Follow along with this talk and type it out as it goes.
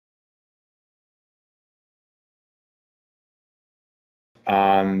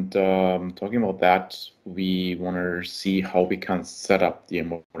And talking about that, we want to see how we can set up the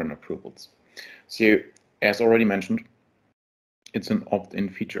modern approvals. So as already mentioned, it's an opt-in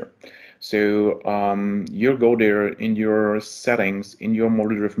feature. So you go there in your settings, in your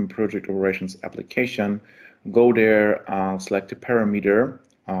model-driven project operations application, go there, select a parameter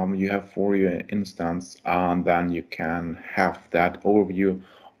you have for your instance, and then you can have that overview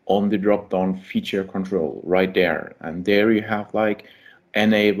on the drop-down feature control right there. And there you have like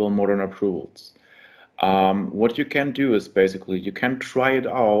enable modern approvals. What you can do is basically you can try it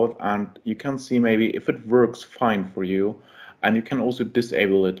out and you can see maybe if it works fine for you, and you can also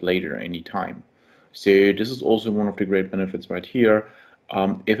disable it later anytime. So this is also one of the great benefits right here.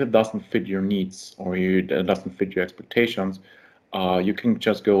 If it doesn't fit your needs or it doesn't fit your expectations, you can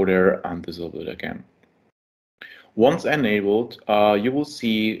just go there and disable it again. Once enabled, you will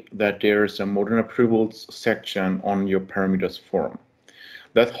see that there's a modern approvals section on your parameters form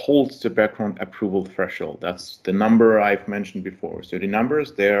that holds the background approval threshold. That's the number I've mentioned before. So the number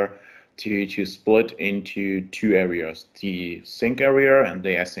is there to split into two areas, the sync area and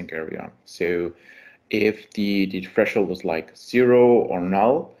the async area. So if the threshold is like 0 or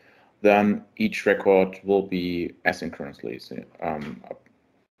null, then each record will be asynchronously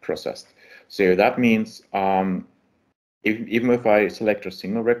processed. So that means even if I select a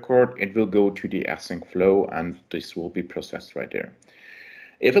single record, it will go to the async flow and this will be processed right there.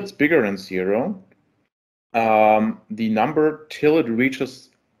 If it's bigger than 0, the number till it reaches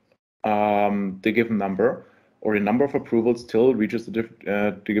the given number, or the number of approvals till it reaches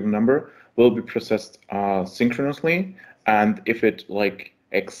the given number, will be processed synchronously. And if it like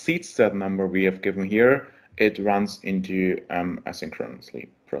exceeds that number we have given here, it runs into asynchronously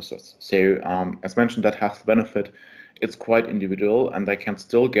process. So as mentioned, that has the benefit. It's quite individual, and I can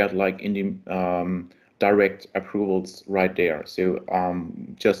still get like in the direct approvals right there. So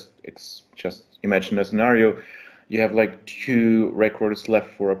just imagine a scenario. You have like 2 records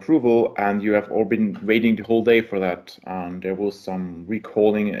left for approval, and you have all been waiting the whole day for that. There was some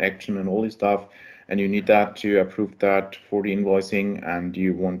recalling action and all this stuff, and you need that to approve that for the invoicing, and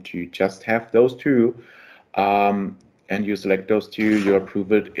you want to just have those 2, and you select those 2, you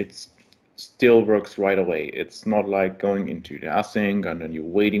approve it. It still works right away. It's not like going into the async and then you're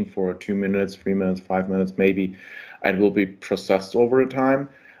waiting for 2 minutes, 3 minutes, 5 minutes maybe. It will be processed over time,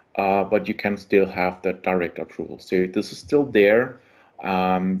 but you can still have that direct approval. So this is still there.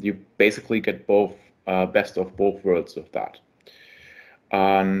 You basically get both best of both worlds of that.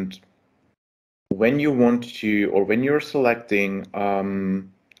 And when you want to, or when you're selecting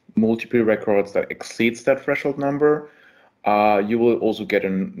multiple records that exceeds that threshold number, you will also get a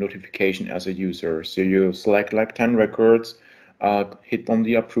notification as a user. So you select like 10 records, hit on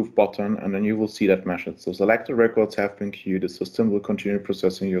the approve button, and then you will see that message. So selected records have been queued. The system will continue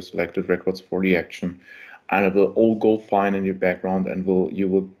processing your selected records for the action, and it will all go fine in your background, and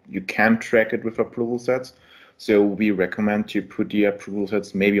you can track it with approval sets. So we recommend to put the approval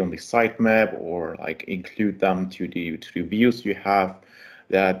sets maybe on the sitemap or like include them to the views you have,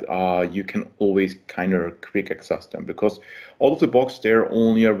 that you can always kind of quick access them, because out of the box they're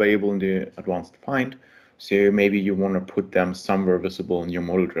only available in the advanced find. So maybe you want to put them somewhere visible in your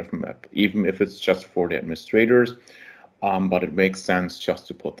model-driven map, even if it's just for the administrators, but it makes sense just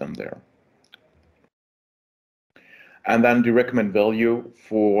to put them there. And then the recommend value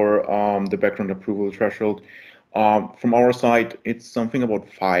for the background approval threshold. From our side, it's something about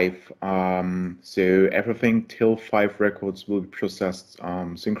 5. So everything till 5 records will be processed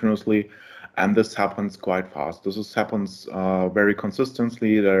synchronously, and this happens quite fast. This happens very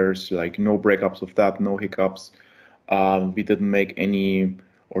consistently. There's like no breakups of that, no hiccups. We didn't make any,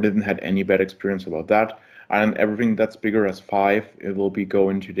 or didn't had any bad experience about that. And everything that's bigger as 5, it will be go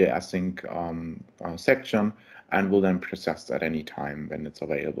into the async section and will then process at any time when it's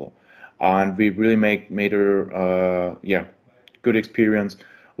available. And we really made a good experience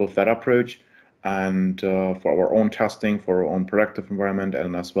with that approach, and for our own testing, for our own productive environment,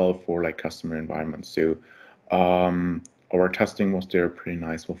 and as well for like customer environments. So our testing was there pretty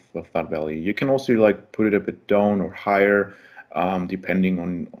nice with that value. You can also like put it a bit down or higher, depending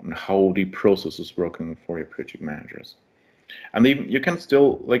on how the process is working for your project managers. And even you can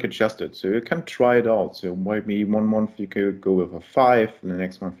still like adjust it, so you can try it out. So maybe 1 month you could go with a 5, and the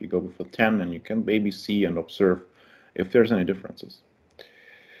next month you go with a 10, and you can maybe see and observe if there's any differences.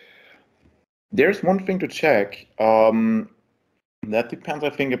 There's one thing to check. That depends, I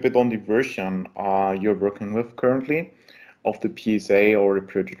think, a bit on the version you're working with currently of the PSA or the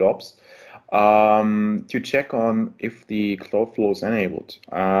project ops. To check on if the Cloudflow is enabled.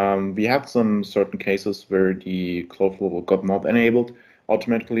 We had some certain cases where the Cloudflow got not enabled,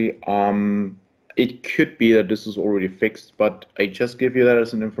 automatically. It could be that this is already fixed, but I just give you that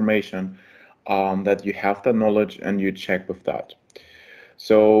as an information that you have that knowledge and you check with that.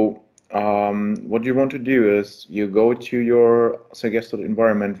 So what you want to do is you go to your suggested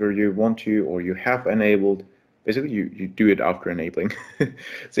environment where you want to, or you have enabled, basically you do it after enabling.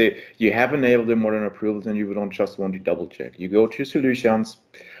 So you have enabled the modern approvals and you don't just want to double check. You go to solutions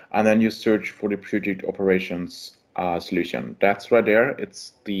and then you search for the project operations solution. That's right there.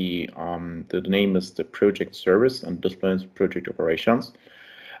 It's the name is the project service and display is project operations.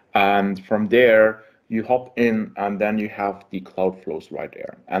 And from there, you hop in and then you have the cloud flows right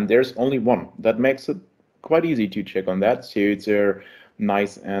there. And there's only one. That makes it quite easy to check on that. So it's a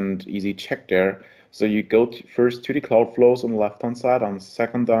nice and easy check there. So you go first to the cloud flows on the left-hand side. On the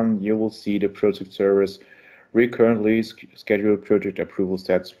second down, you will see the project service recurrently scheduled project approval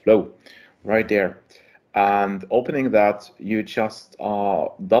stats flow right there. And opening that, you just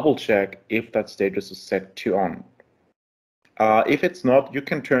double check if that status is set to on. If it's not, you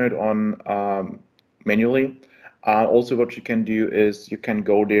can turn it on manually. Also, what you can do is you can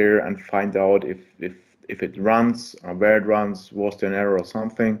go there and find out if it runs, where it runs, was there an error or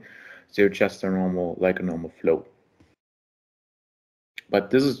something. So just a normal, like a normal flow. But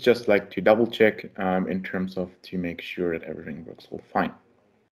this is just like to double check in terms of to make sure that everything works all fine.